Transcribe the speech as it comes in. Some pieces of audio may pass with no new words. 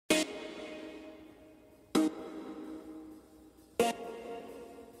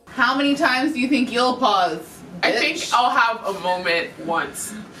How many times do you think you'll pause? Bitch? I think I'll have a moment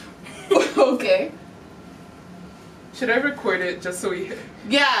once. Okay. Should I record it just so we...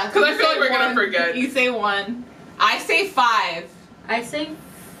 Yeah. Because I feel like we're going to forget. You say 1. I say 5. I say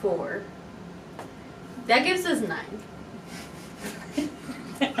 4. That gives us 9.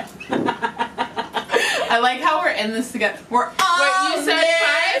 I like how we're in this together. We're all in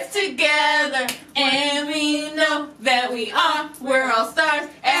this together, and we know that we are. We're all stars,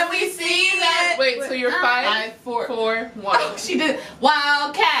 and we see that. Wait, so you're 5, 4, 1. Oh, she did.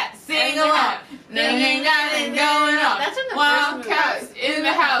 Wildcat, sing along. Nothing got it going on. That's in the Wildcats first in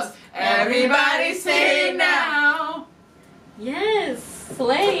the house. Everybody say now. Yes,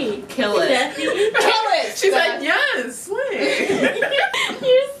 slay. Kill it. Steffi. Kill it. She said yes, slay.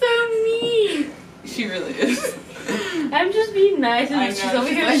 You're so mean. She really is. I'm just being nice, I and she's know, over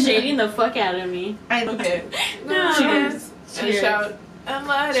she's here like- shading the fuck out of me. Okay. No. Cheers. And Cheers. shout. And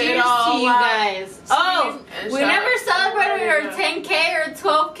let Cheers it all to you out. guys. Oh, and we shout. never celebrated our Yeah. 10K or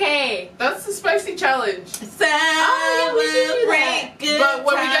 12K. That's the spicy challenge. yeah, we should do that. But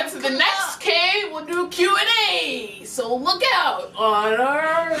when we get to the next K, we'll do Q&A. So look out on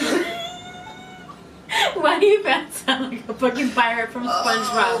our... Why do you about to sound like a fucking pirate from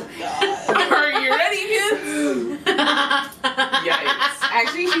SpongeBob? Are you ready, kids? Yikes.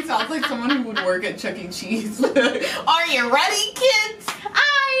 Actually, she sounds like someone who would work at Chuck E. Cheese. Are you ready, kids?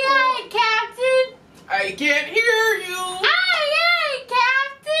 Aye, aye, Captain. I can't hear you. Aye, aye,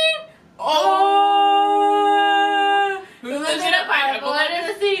 Captain. Oh. Who Who lives in a pineapple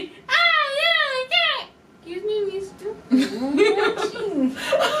under the sea? Aye, aye, Captain. Excuse me, mister.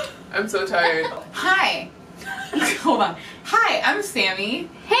 I'm so tired. Hi. Hold on. Hi, I'm Sammy.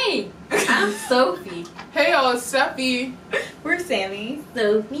 Hey, I'm Sophie. Hey, y'all, it's Steffi. We're Sammy.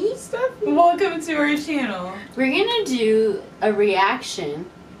 Sophie. Welcome to our channel. We're gonna do a reaction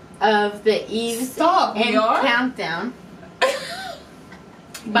of the Eves Stop, we and are? Countdown.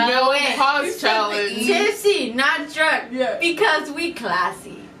 By No the way, pause you said the challenge. E. tipsy, not drunk. Yeah. Because we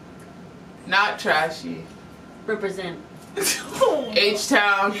classy. Not trashy. Represent.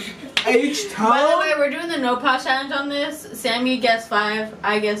 H-Town. By the way, we're doing the no pause challenge on this. Sammy guessed 5,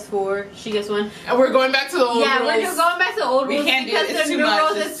 I guessed 4, she guessed 1. And we're going back to the old Yeah, rules. we're going back to the old We rules can't do because it. It's the too new much.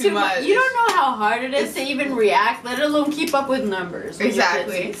 rules It's is too too much. much. You don't know how hard it is to even react, let alone keep up with numbers. when you're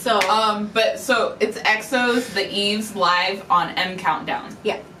Exactly. tipsy. So, but so it's EXO's The Eves live on M Countdown.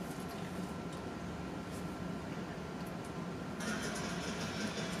 yeah.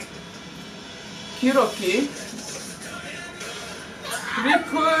 Hiroki.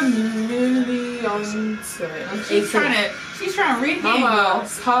 She's trying to read the Mama, English.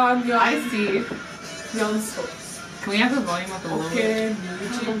 Sanya. I see. Yonso. Can we have the volume up a little bit? Okay,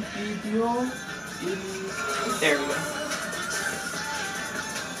 music video. There we go.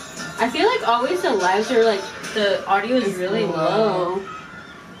 I feel like always the lives are like, the audio is It's really low. low.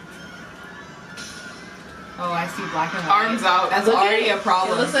 Oh, I see black and white. Arms out. That's Look at already it. a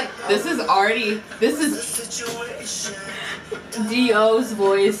problem. It looks like This is already. This is. D.O.'s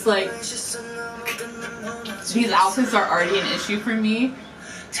voice, like, These outfits are already an issue for me.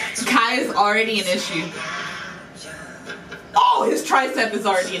 Kai is already an issue. Oh, his tricep is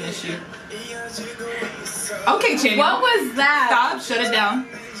already an issue. Okay, Channing. what was that? Stop. Shut it down.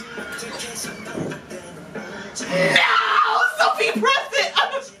 No! Sophie, press it!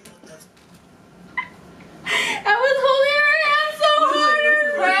 I was holding her hand so hard.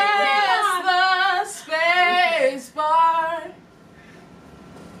 Press the space bar.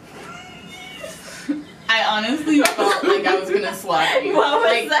 I honestly felt like I was gonna slap you. What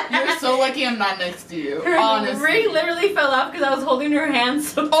was like, that? You're so lucky I'm not next to you. Her Honestly. ring literally fell off because I was holding her hand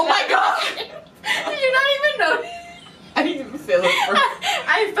so Oh my god! Did you not even know? I didn't even feel it.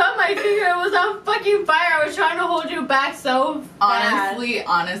 I felt my finger. It was on fucking fire. I was trying to hold you back so fast.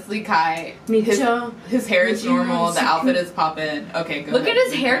 Honestly, Kai, Micho, his hair is Micho, normal. The Micho. outfit is poppin'. Okay, go look ahead. at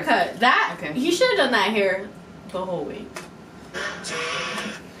his haircut. That Okay. he should have done that hair the whole way.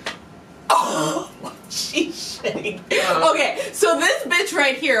 Oh, she's shitting. Okay, so this bitch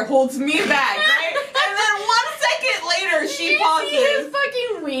right here holds me back, right? And then 1 second later, she Did you pauses. see his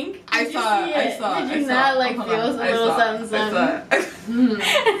fucking wink? I Did you saw see it. it? Did you I saw not it. like Hold feel on. a little I something, saw something?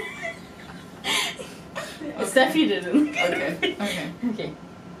 Steffi didn't. Okay. Okay.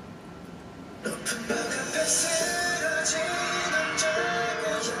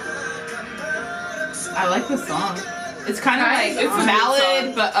 I like the song. It's kind of Guys, like, it's it's a ballad, good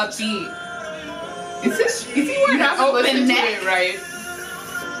song. but upbeat. Is he You wearing an have to open listen to neck? it right.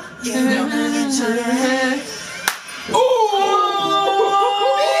 Ooh!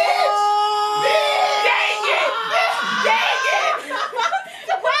 Dang it!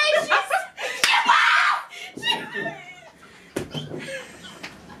 Why is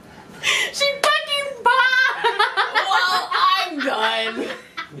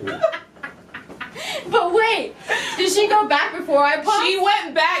time. But wait, did she go back before I paused? She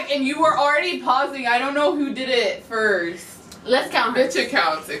went back and you were already pausing. I don't know who did it first. Let's count her. It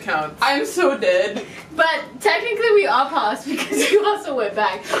counts. It counts. I'm so dead. But technically we all paused because you also went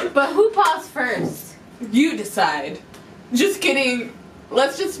back. But who paused first? You decide. Just kidding.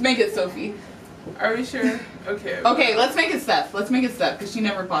 Let's just make it Sophie. Are we sure? Okay. Okay, let's make it Steph. Let's make it Steph because she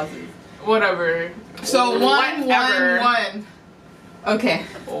never pauses. Whatever. So Whatever. one. Okay.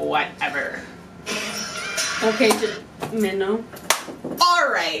 Whatever. Okay, Minnow. All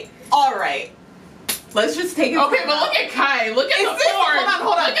right. Let's just take it. Okay, but look at Kai. Look at the form.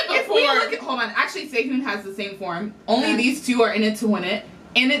 Hold on. Look at the If we form. look at, hold on. Actually, Sehun has the same form. Only these two are in it to win it.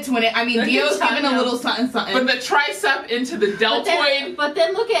 I mean, Look Dio's at giving a Chanyeol. little something. But the tricep into the deltoid. But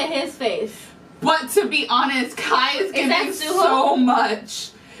then look at his face. But to be honest, Kai is giving that Suho? so much.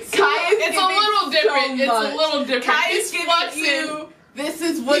 Kai is It's a giving little different. so It's much. a little different. Kai is He's giving flexing. you. This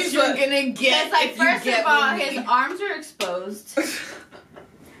is what He's you're like- gonna get. It's like, if you first get of all, with me. his arms are exposed.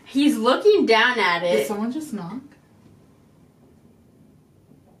 He's looking down at Did it. someone just knock?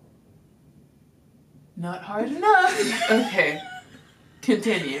 Not hard enough. Okay.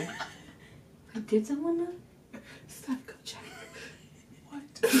 Continue. Did someone know? Steph, go check.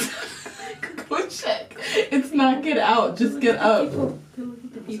 What? Go check. It's not get out. Just get up. Go look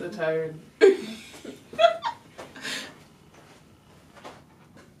at the I'm people. so tired.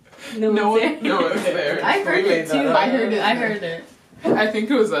 No one's there. I heard We made it that too. up. I heard it. I heard it. I think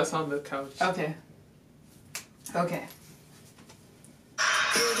it was us on the couch. Okay. Okay.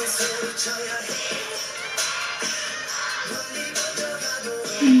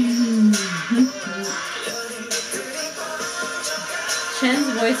 Chen's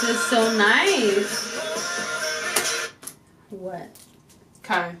voice is so nice. What?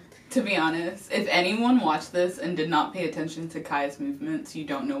 Kai. To be honest, if anyone watched this and did not pay attention to Kai's movements, you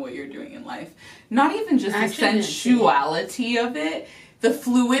don't know what you're doing in life. Not even just the Actually, didn't see it. sensuality of it. The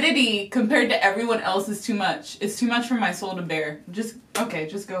fluidity compared to everyone else is too much. It's too much for my soul to bear. Just go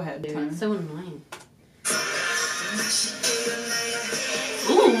ahead. Dude, Time. it's so annoying.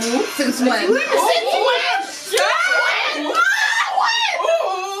 Ooh, since when? Since when?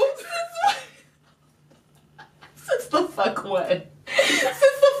 Since the fuck when? Since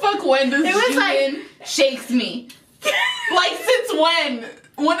the fuck when does It was like- Jimin shakes me? Like since when?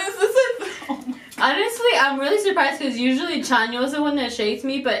 When is this? Oh my. Honestly, I'm really surprised because usually Chanyeol's the one that shakes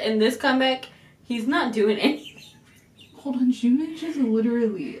me, but in this comeback, he's not doing anything. Hold on, Jimin just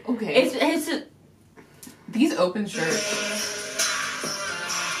literally. Okay. It's These open shirts.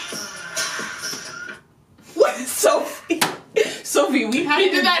 What, Sophie? Sophie, we had He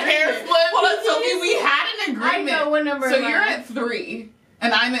an did that agreement. hair flip. Hold on, Sophie, we had an I agreement. know what number. So am you're I? at 3,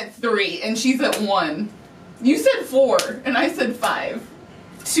 and I'm at 3, and she's at 1. You said 4, and I said 5.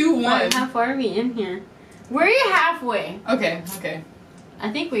 2, 1. How far are we in here? We're halfway. Okay. I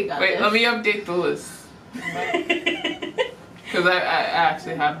think we got Wait, this. let me update the list. Because I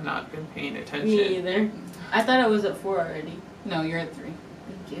actually have not been paying attention. Me either. I thought it was at 4 already. No, you're at 3.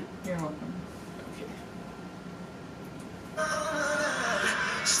 Thank you. You're welcome.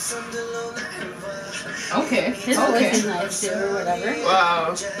 Okay. His voice is nice too, or whatever.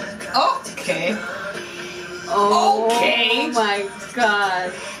 Wow. Okay. Oh Okay. my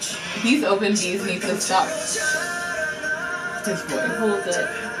god. These open B's need to stop. His voice. Hold it.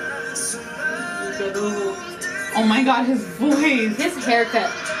 You gotta hold. Oh my god, his voice. His haircut.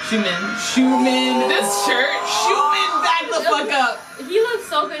 Schumann. This shirt. Schumann, back the fuck up. He looks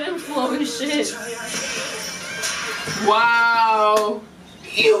so good in flow and shit. Wow.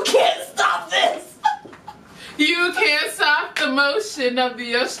 You can't stop this. You can't stop the motion of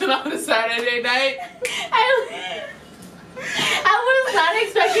the ocean on a Saturday night. I was not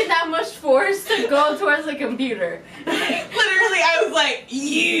expecting that much force to go towards the computer. Literally, I was like,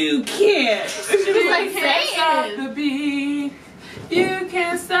 you can't. She was You like, can't say stop it. the beat. You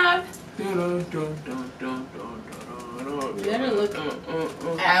can't stop. You gotta look.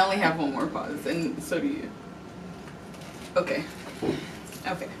 I only have one more pause, and so do you. Okay.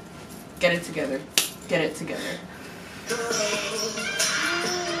 Get it together.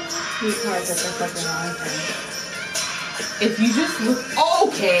 He cards at the fucking wrong time. If you just look.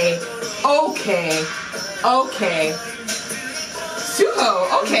 Okay. Suho.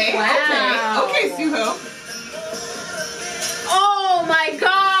 Okay. Wow. Okay, Suho. Oh my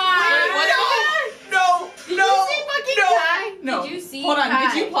god! No. Did you see fucking Kai? No. Did you see Hold on.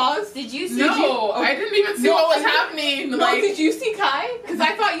 Kai? Did you pause? Did you see? No, I didn't even see what was happening. No, Like, did you see Kai? Because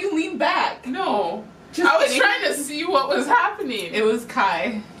I thought you leaned back. no. Just I was kidding. trying to see what was happening. It was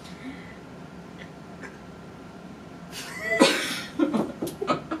Kai.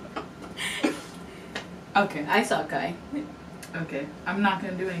 Okay. I saw Kai. Okay. I'm not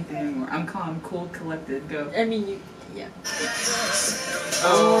gonna do anything anymore. I'm calm, cool, collected. Go. I mean, you, yeah.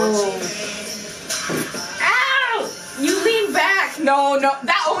 Oh. Ow! You lean back. No,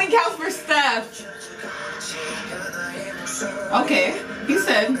 that only counts for Steph. Okay, he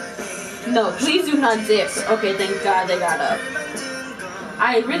said. No, please do not dip. Okay, thank God they got up.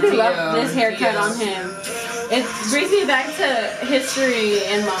 I really love this haircut on him. It brings me back to history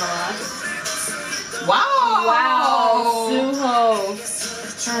and mama. Wow. Wow, Suho.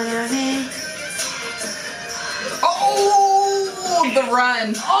 Oh, the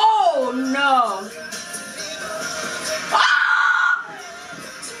run. Oh no.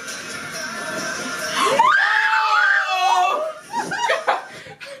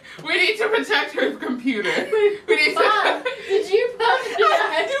 We need to protect her computer. We need to. Did you pop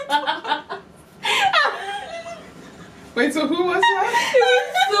that? Wait, so who was that? It was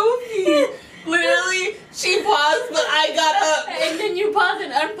Sophie. Literally, she paused, but I got up. And then you paused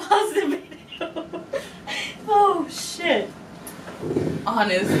and unpaused the video. Oh shit.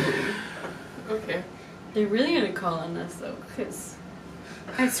 Honestly. Okay. They're really gonna call on us though, because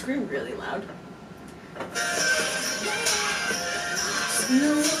I scream really loud.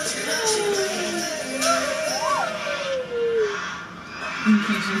 Thank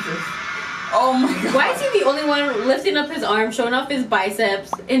you, Jesus. Oh my God. Why is he the only one lifting up his arm, showing off his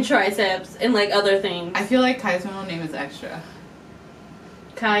biceps and triceps and like other things? I feel like Kai's middle name is Extra.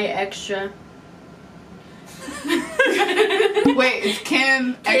 Kai Extra. Wait, it's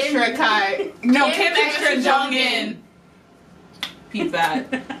Kim Extra Kai. No, Kim Extra Jongin. Peep that.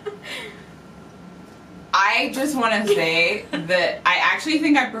 I just want to say that I actually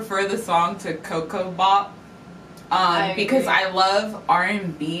think I prefer the song to Coco Bop. Because I love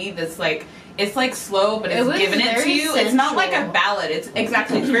R&B that's like, it's like slow, but it's giving it to you. Sensual. It's not like a ballad. It's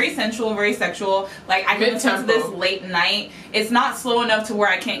exactly, it's very sensual, very sexual. Like I can listen to this late night. It's not slow enough to where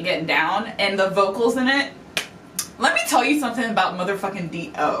I can't get down. And the vocals in it, let me tell you something about motherfucking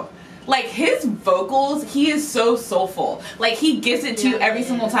D.O. Like his vocals, he is so soulful. Like he gives it to you every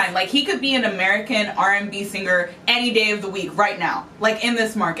single time. Like he could be an American R&B singer any day of the week right now. Like in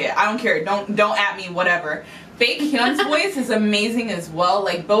this market. I don't care. Don't at me, whatever. Baekhyun's voice is amazing as well.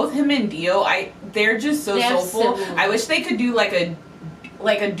 Like both him and Dio, they're just so soulful. I wish they could do like a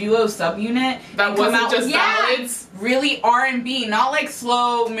duo subunit that wasn't just ballads. Really R&B, not like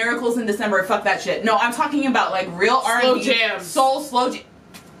slow Miracles in December. Fuck that shit. No, I'm talking about like real R&B, slow jams, slow jam.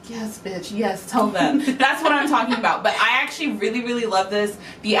 Yes, bitch. Yes, tell them. That's what I'm talking about. But I actually really, really love this.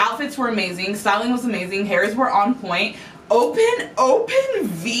 The outfits were amazing. Styling was amazing. Hairs were on point. Open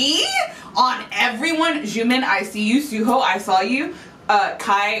V on everyone. Jimin, I see you. Suho, I saw you.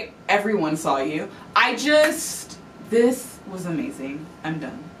 Kai, everyone saw you. This was amazing. I'm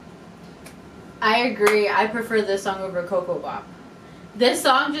done. I agree. I prefer this song over Coco Bop. This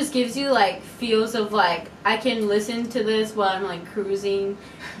song just gives you like feels of like I can listen to this while I'm like cruising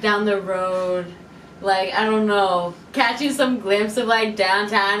down the road, like I don't know, catching some glimpse of like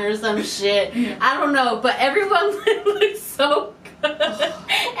downtown or some shit. I don't know, but everyone looks so good.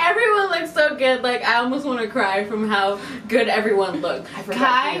 Everyone looks so good. Like I almost want to cry from how good everyone looked. I forgot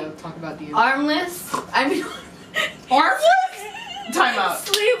Kai, talk about Dio. Armless. I mean, armless. Time out.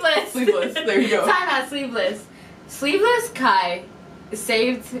 Sleeveless. Sleeveless. There you go. Time out. Sleeveless. Sleeveless Kai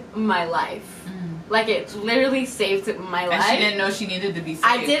saved my life. Like it literally saved my life. And she didn't know she needed to be saved.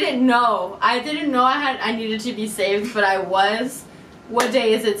 I didn't know I needed to be saved, but I was. What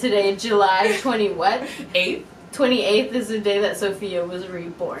day is it today? July 20 what? 8th? 28th is the day that Sophia was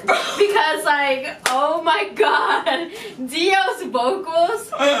reborn. Because like, oh my god, Dio's vocals,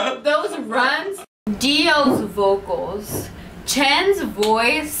 those runs, Dio's vocals, Chen's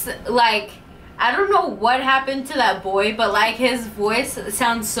voice, like I don't know what happened to that boy, but like his voice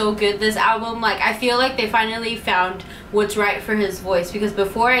sounds so good this album. Like I feel like they finally found what's right for his voice, because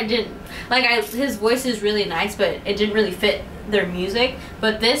before it didn't, like his voice is really nice, but it didn't really fit their music.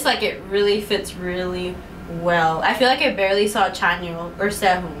 But this, like, it really fits really well. I feel like I barely saw Chanyeol or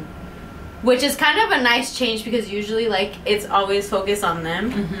Sehun, which is kind of a nice change because usually like it's always focused on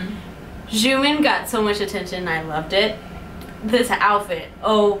them. Jimin got so much attention. I loved it. This outfit,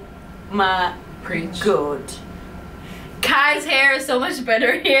 oh my god. Kai's hair is so much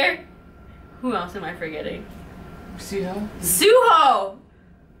better here. Who else am I forgetting? Suho. Suho.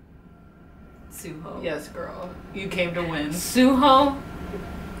 Yes, girl. You came to win. Suho.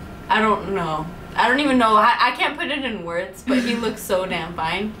 I don't know. I don't even know. I can't put it in words, but he looks so damn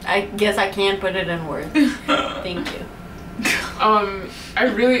fine. I guess I can put it in words. Thank you.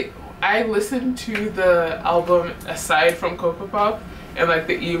 I listened to the album aside from Kpop, And like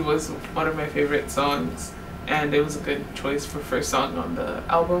The Eve was one of my favorite songs, and it was a good choice for first song on the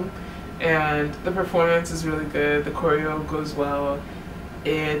album. And the performance is really good. The choreo goes well.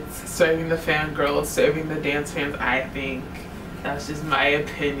 It's serving the fangirls, serving the dance fans, I think. That's just my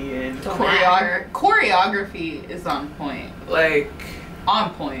opinion. Choreography is on point. Like,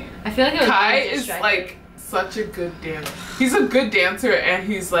 on point. I feel like it was Kai really is distracting. like such a good dancer. He's a good dancer and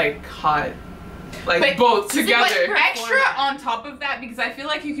he's like hot. Like But both see, together. but extra on top of that, because I feel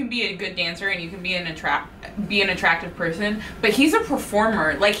like you can be a good dancer and you can be an attractive person, but he's a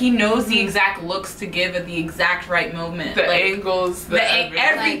performer. Like, he knows the exact looks to give at the exact right moment. The like, angles,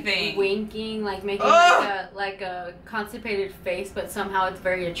 everything. Like winking, like making like a constipated face, but somehow it's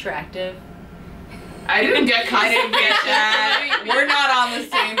very attractive. I didn't get I didn't get that. We're not on the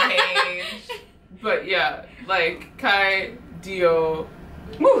same page. But yeah, like Kai, Dio,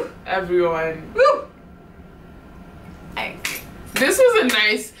 Woo. everyone. Woo. This was a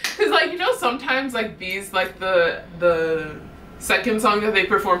nice, cause like, you know, sometimes like these, like the second song that they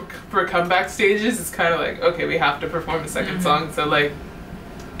perform for comeback stages is kind of like, okay, we have to perform a second song, so like,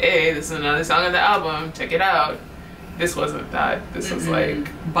 hey, this is another song on the album, check it out. This wasn't that. This was like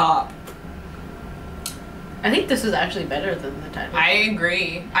bop. I think this was actually better than the title. I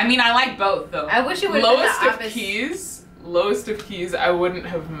agree. I mean, I like both though. I wish it would lowest of keys. I wouldn't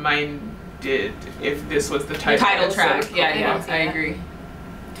have minded if this was the title track. Yeah, I that. agree.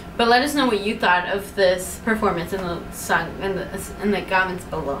 But let us know what you thought of this performance in the song in the comments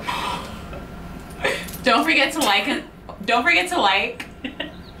below. Don't forget to like and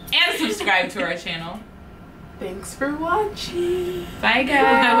subscribe to our channel. Thanks for watching. Bye guys.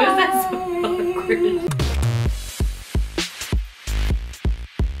 Why was that so awkward?